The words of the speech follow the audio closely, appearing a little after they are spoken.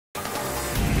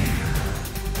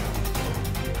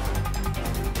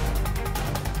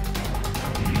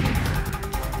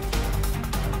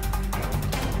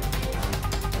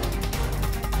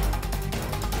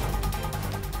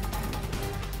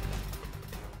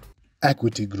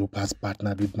Equity Group has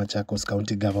partnered with Machakos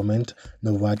County Government,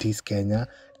 Novartis Kenya,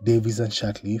 Davies and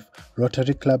Shirtliff,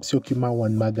 Rotary Club Syokimau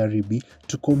Magharibi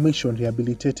to commission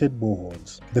rehabilitated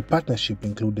boreholes. The partnership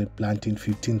included planting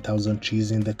 15,000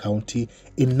 trees in the county,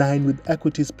 in line with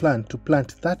Equity's plan to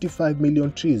plant 35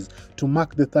 million trees to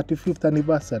mark the 35th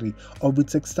anniversary of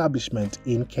its establishment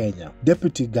in Kenya.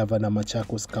 Deputy Governor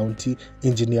Machakos County,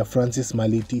 Engineer Francis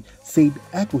Maliti, said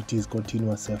Equity's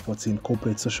continuous efforts in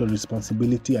corporate social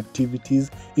responsibility activities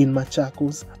in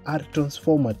Machakos are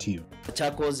transformative.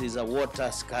 Machakos is a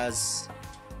water-scarce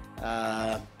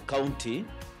county,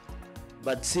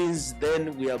 but since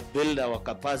then we have built our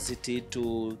capacity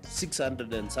to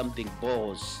 600 and something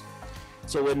boreholes.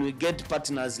 So when we get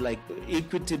partners like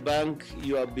Equity Bank,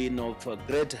 you have been of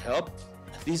great help.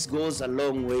 This goes a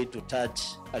long way to touch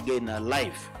again our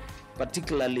life,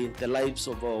 particularly the lives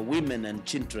of our women and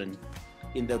children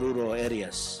in the rural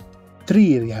areas.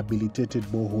 3 rehabilitated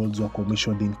boreholes were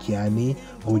commissioned in Kiani,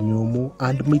 Bunyumu,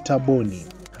 and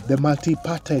Mitaboni. The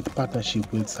multi-party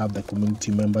partnership will serve the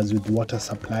community members with water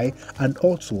supply and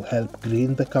also help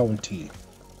green the county.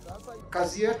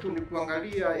 Kazi yetu ni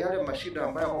kuangalia yale mashida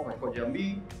ambayo yako kwa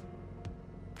jamii,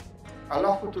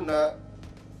 alafu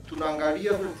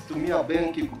tunaangalia tunatumia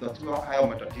benki kutatua haya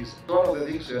matatizo. One of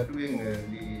the things we are doing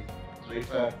ni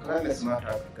climate smart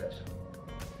agriculture,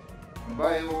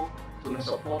 ambayo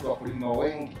tunasupport wakulima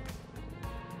wengi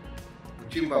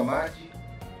kuchimba maji,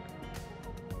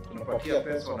 tunapatia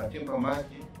pesa wanachimba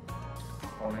maji,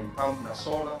 wanaipump na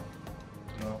solar,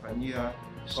 tunawafanyia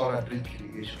solar drip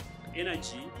irrigation.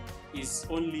 Energy is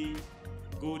only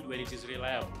good when it is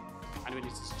reliable and when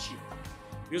it is cheap.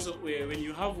 Because when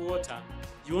you have water,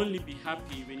 you only be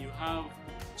happy when you have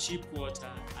cheap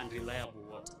water and reliable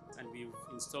water. And we've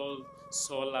installed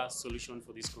solar solution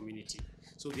for this community.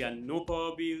 So there are no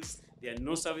power bills, there are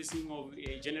no servicing of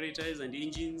generators and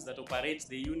engines that operate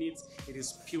the units. It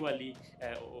is purely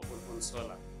on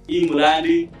solar. Hii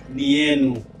mradi ni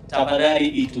yenu, tafadhali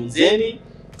itunzeni.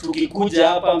 Tukikuja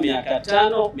hapa miaka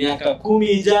 5, miaka 10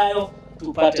 ijayo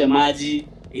tupate maji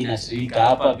inashirika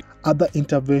hapa. Other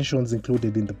interventions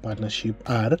included in the partnership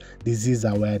are disease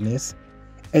awareness,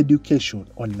 education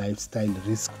on lifestyle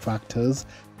risk factors,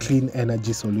 clean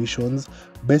energy solutions,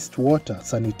 best water,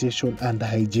 sanitation and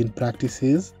hygiene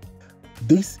practices.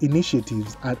 These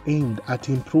initiatives are aimed at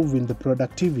improving the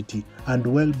productivity and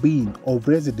well-being of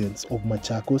residents of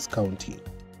Machakos County.